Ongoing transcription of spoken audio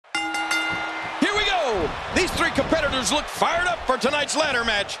These three competitors look fired up for tonight's ladder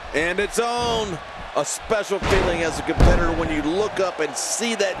match. And it's on. A special feeling as a competitor when you look up and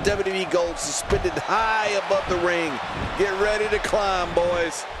see that WWE gold suspended high above the ring. Get ready to climb,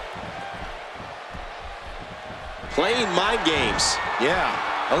 boys. Playing mind games. Yeah,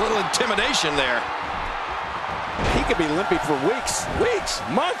 a little intimidation there. He could be limping for weeks,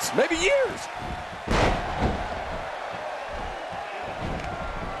 months, maybe years.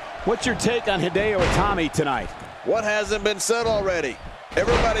 What's your take on Hideo Itami tonight? What hasn't been said already?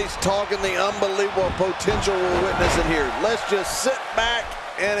 Everybody's talking the unbelievable potential we're witnessing here. Let's just sit back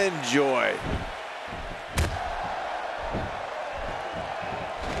and enjoy.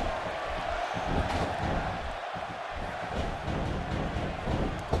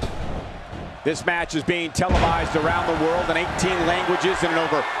 This match is being televised around the world in 18 languages and in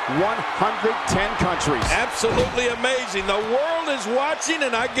over 110 countries. Absolutely amazing. The world is watching,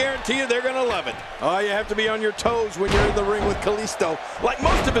 and I guarantee you they're going to love it. Oh, you have to be on your toes when you're in the ring with Kalisto. Like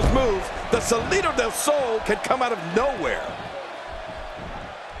most of his moves, the Salido del Sol can come out of nowhere.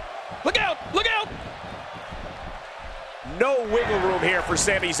 Look out! Look out! No wiggle room here for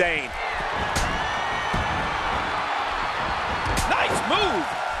Sami Zayn. Nice move!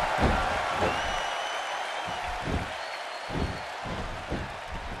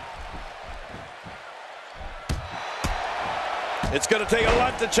 It's going to take a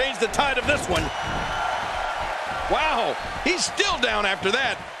lot to change the tide of this one. Wow, he's still down after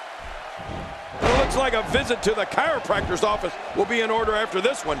that. It looks like a visit to the chiropractor's office will be in order after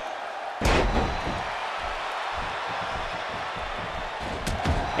this one.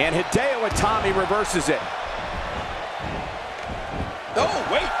 And Hideo Itami reverses it. Oh,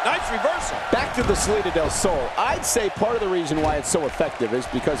 wait, nice reversal. Back to the Salido del Sol. I'd say part of the reason why it's so effective is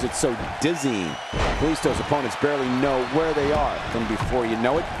because it's so dizzying. Kalisto's opponents barely know where they are. Then before you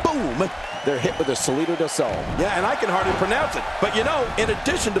know it, boom, they're hit with a Salido del Sol. Yeah, and I can hardly pronounce it. But you know, in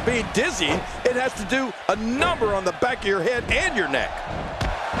addition to being dizzying, it has to do a number on the back of your head and your neck.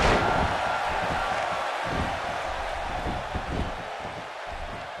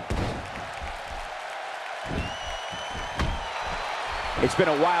 It's been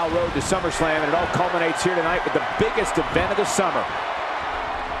a wild road to SummerSlam, and it all culminates here tonight with the biggest event of the summer.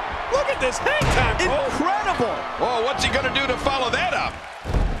 Look at this hang time, Incredible! Oh, what's he going to do to follow that up?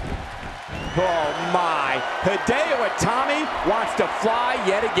 Oh, my. Hideo Itami wants to fly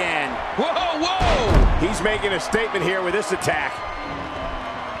yet again. Whoa, whoa! He's making a statement here with this attack.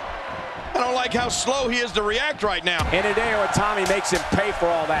 I don't like how slow he is to react right now. And Hideo Itami makes him pay for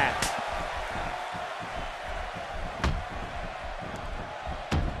all that.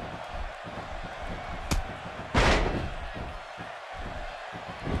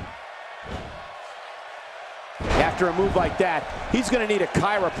 After a move like that, he's going to need a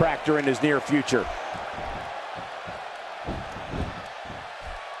chiropractor in his near future.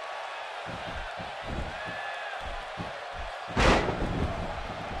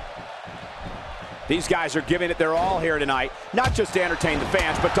 These guys are giving it their all here tonight, not just to entertain the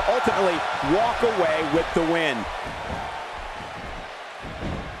fans, but to ultimately walk away with the win.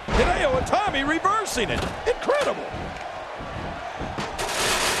 Hideo Itami reversing it. Incredible.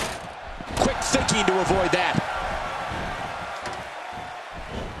 Quick thinking to avoid that.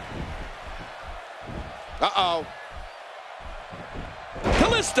 Uh-oh.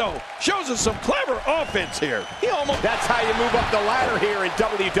 Kalisto shows us some clever offense here. That's how you move up the ladder here in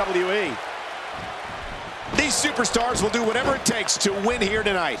WWE. These superstars will do whatever it takes to win here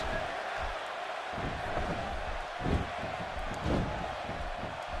tonight.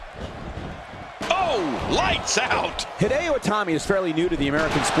 Oh, lights out. Hideo Itami is fairly new to the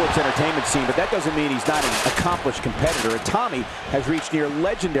American sports entertainment scene, but that doesn't mean he's not an accomplished competitor. Itami has reached near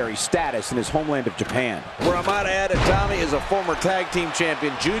legendary status in his homeland of Japan. Where I might add, Itami is a former tag team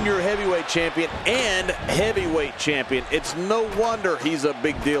champion, junior heavyweight champion, and heavyweight champion. It's no wonder he's a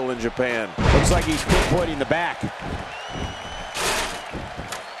big deal in Japan. Looks like he's pinpointing the back.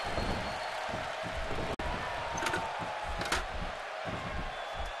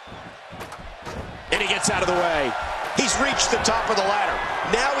 And he gets out of the way. He's reached the top of the ladder.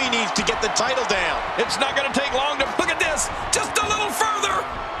 Now he needs to get the title down. It's not going to take long to look at this. Just a little further.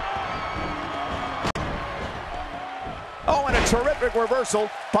 Oh, and a terrific reversal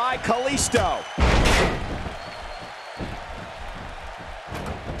by Kalisto.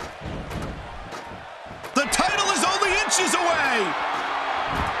 The title is only inches away.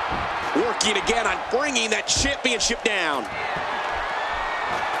 Working again on bringing that championship down.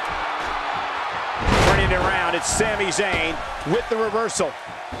 Turning it around, it's Sami Zayn with the reversal.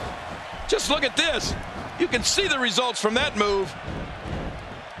 Just look at this. You can see the results from that move.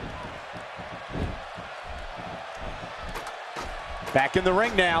 Back in the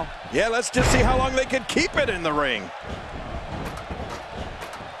ring now. Yeah, let's just see how long they can keep it in the ring.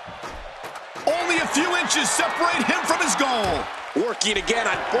 Only a few inches separate him from his goal. Working again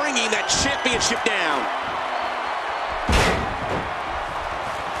on bringing that championship down.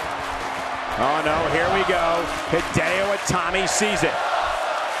 Oh no, here we go. Hideo Itami sees it.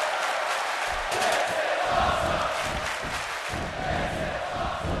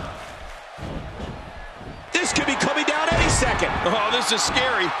 This could be coming down any second. Oh, this is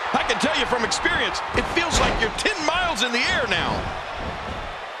scary. I can tell you from experience, it feels like you're 10 miles in the air now.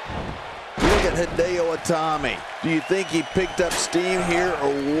 Look at Hideo Itami. Do you think he picked up steam here or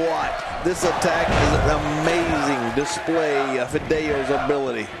what? This attack is an amazing display of Hideo's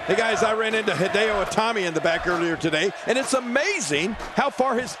ability. Hey guys, I ran into Hideo Itami in the back earlier today, and it's amazing how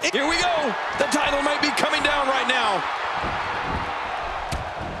far his... Here we go. The title might be coming down right now.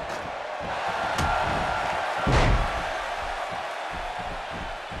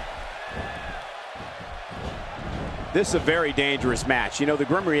 This is a very dangerous match. You know, the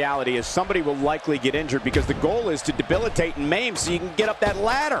grim reality is somebody will likely get injured because the goal is to debilitate and maim so you can get up that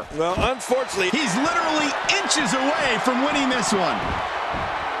ladder. Well, unfortunately, He's literally inches away from winning this one.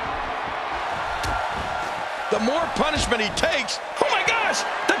 the more punishment he takes... Oh my gosh!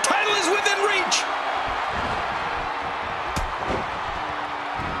 The title is within reach!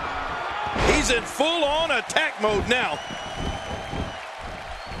 He's in full-on attack mode now.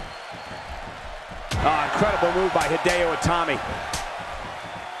 Incredible move by Hideo Itami.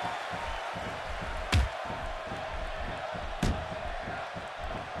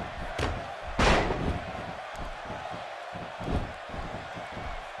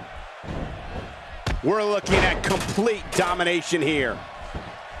 We're looking at complete domination here.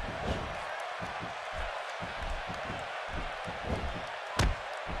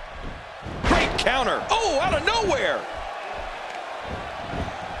 Great counter. Oh, out of nowhere.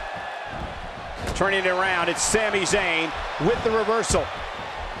 Turning it around, it's Sami Zayn with the reversal.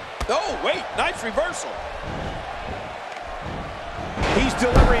 Oh, wait, nice reversal. He's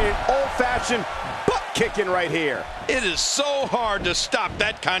delivering an old-fashioned butt kicking right here. It is so hard to stop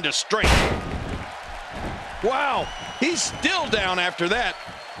that kind of strength. Wow, he's still down after that.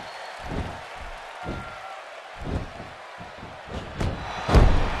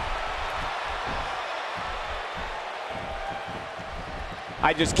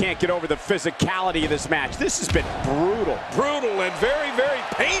 I just can't get over the physicality of this match. This has been brutal. Brutal and very, very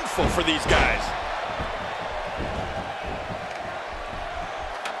painful for these guys.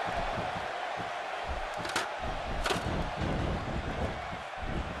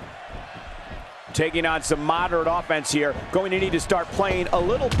 Taking on some moderate offense here. Going to need to start playing a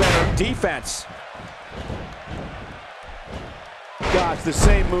little better defense. Gosh, the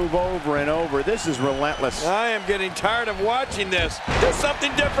same move over and over. This is relentless. I am getting tired of watching this. There's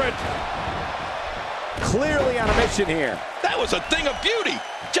something different. Clearly on a mission here. That was a thing of beauty.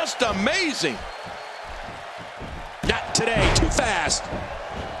 Just amazing. Not today, too fast.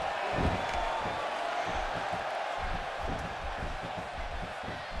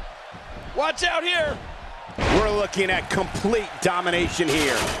 Watch out here. We're looking at complete domination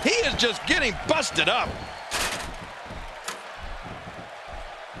here. He is just getting busted up.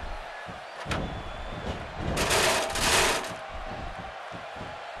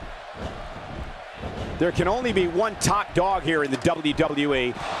 There can only be one top dog here in the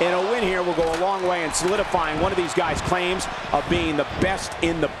WWE, and a win here will go a long way in solidifying one of these guys' claims of being the best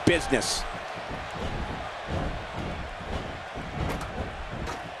in the business.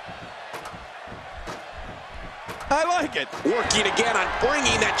 I like it. Working again on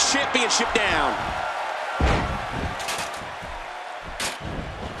bringing that championship down.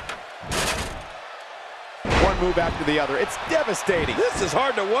 One move after the other. It's devastating. This is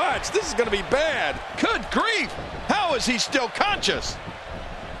hard to watch. This is going to be bad. Good grief. How is he still conscious?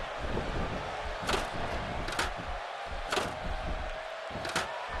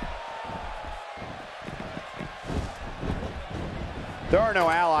 There are no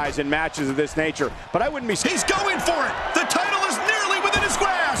allies in matches of this nature, but I wouldn't be... He's going for it. The title is nearly within his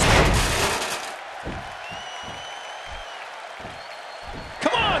grasp.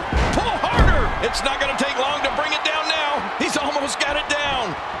 Come on, pull harder. It's not going to take long to bring it down now. He's almost got it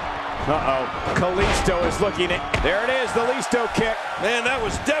down. Uh-oh. Kalisto is looking at... There it is, the Kalisto kick. Man, that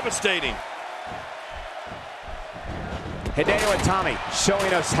was devastating. Hideo Itami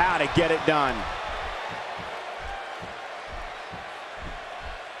showing us how to get it done.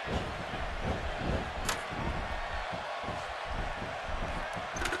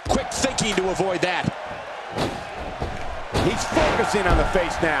 Quick thinking to avoid that. He's focusing on the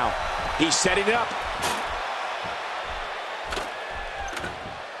face now. He's setting it up.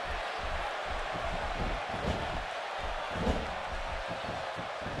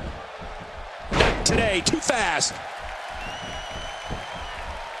 today. Too fast.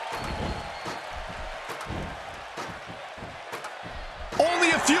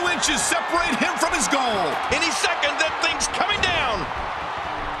 Only a few inches separate him from his goal. Any second, that thing's coming down.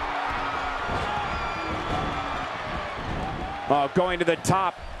 Oh, going to the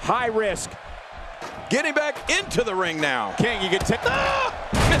top. High risk. Getting back into the ring now. King, you can take... Ah!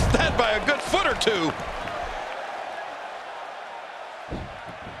 Missed that by a good foot or two.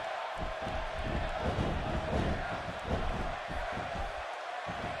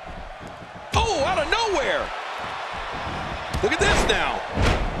 Oh, out of nowhere. Look at this now.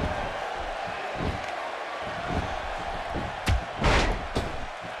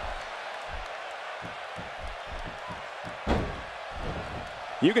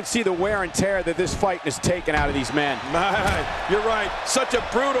 You can see the wear and tear that this fight has taken out of these men. You're right. Such a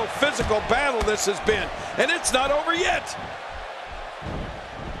brutal physical battle this has been. And it's not over yet.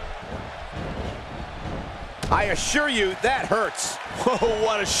 I assure you, that hurts. Oh,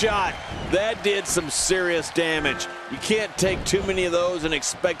 what a shot. That did some serious damage. You can't take too many of those and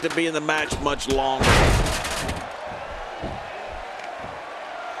expect to be in the match much longer.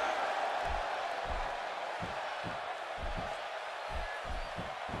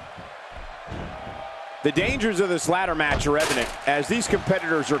 The dangers of this ladder match are evident, as these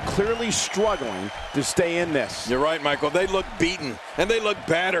competitors are clearly struggling to stay in this. You're right, Michael. They look beaten, and they look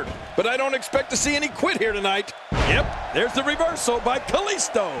battered. But I don't expect to see any quit here tonight. Yep, there's the reversal by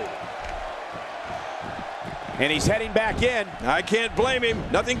Kalisto. And he's heading back in. I can't blame him.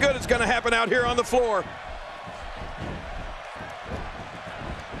 Nothing good is going to happen out here on the floor.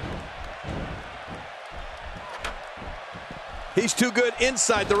 He's too good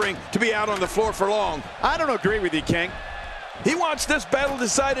inside the ring to be out on the floor for long. I don't agree with you, King. He wants this battle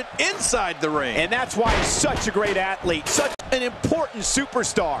decided inside the ring. And that's why he's such a great athlete, such an important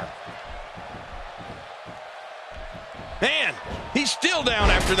superstar. Man, he's still down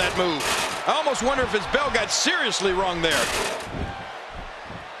after that move. I almost wonder if his bell got seriously wrong there.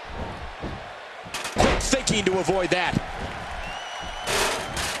 Quick thinking to avoid that.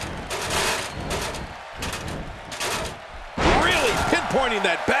 Really pinpointing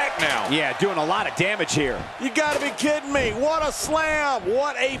that back now. Yeah, doing a lot of damage here. You gotta be kidding me. What a slam.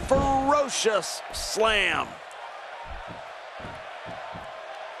 What a ferocious slam.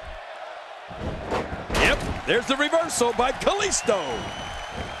 Yep, there's the reversal by Kalisto.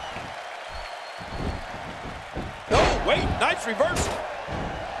 Oh, wait, nice reversal.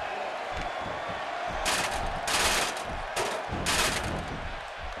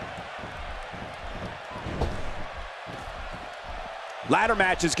 Ladder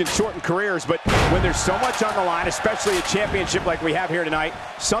matches can shorten careers, but when there's so much on the line, especially a championship like we have here tonight,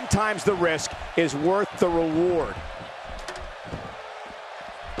 sometimes the risk is worth the reward.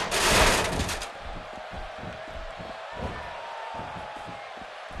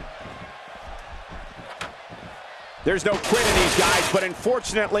 There's no quit in these guys, but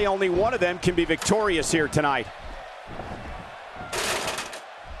unfortunately only one of them can be victorious here tonight.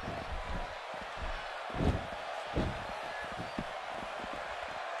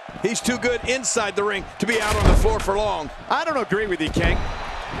 He's too good inside the ring to be out on the floor for long. I don't agree with you, King.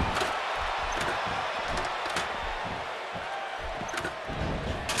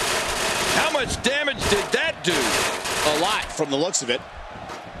 How much damage did that do? A lot from the looks of it.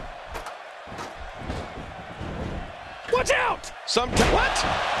 Watch out! What?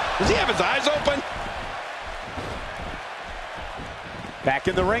 Does he have his eyes open? Back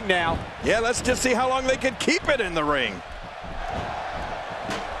in the ring now. Yeah, let's just see how long they can keep it in the ring.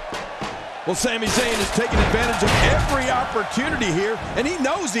 Well, Sami Zayn is taking advantage of every opportunity here, and he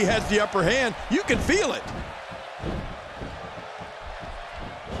knows he has the upper hand. You can feel it.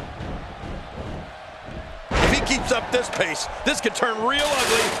 If he keeps up this pace, this could turn real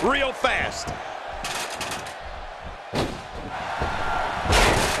ugly real fast.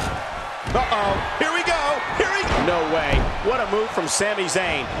 Uh-oh, here we go, No way. What a move from Sami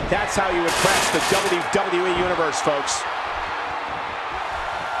Zayn. That's how you impress the WWE Universe, folks.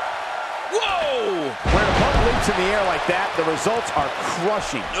 Whoa! When an opponent leaps in the air like that, the results are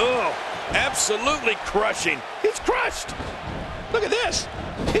crushing. Oh, absolutely crushing. He's crushed. Look at this.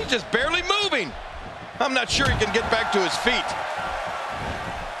 He's just barely moving. I'm not sure he can get back to his feet.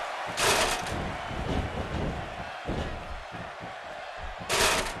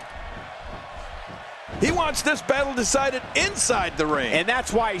 He wants this battle decided inside the ring. And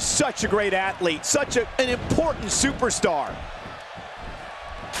that's why he's such a great athlete, such an important superstar.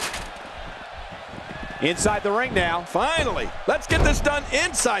 Inside the ring now. Finally, let's get this done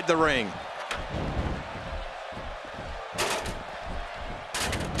inside the ring.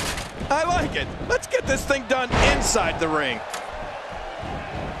 I like it. Let's get this thing done inside the ring.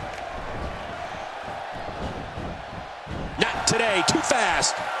 Not today, too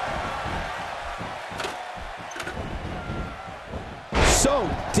fast. So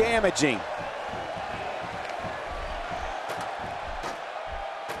damaging.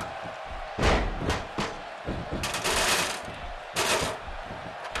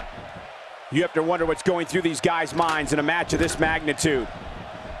 You have to wonder what's going through these guys' minds in a match of this magnitude.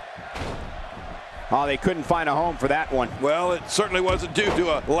 Oh, they couldn't find a home for that one. Well, it certainly wasn't due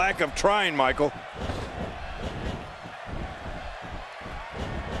to a lack of trying, Michael.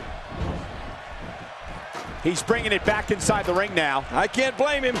 He's bringing it back inside the ring now. I can't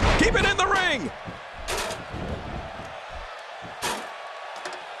blame him. Keep it in the ring.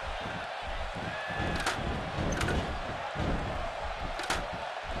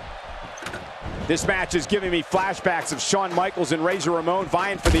 This match is giving me flashbacks of Shawn Michaels and Razor Ramon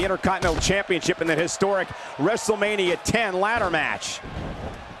vying for the Intercontinental Championship in that historic WrestleMania 10 ladder match.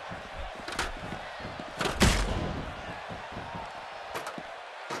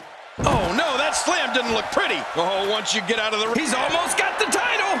 Oh, no, that slam didn't look pretty. Oh, once you get out of the ring. He's almost got the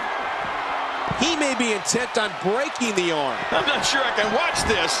title. He may be intent on breaking the arm. I'm not sure I can watch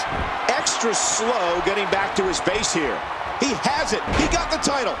this. Extra slow getting back to his base here. He has it. He got the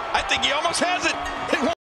title. I think he almost has it.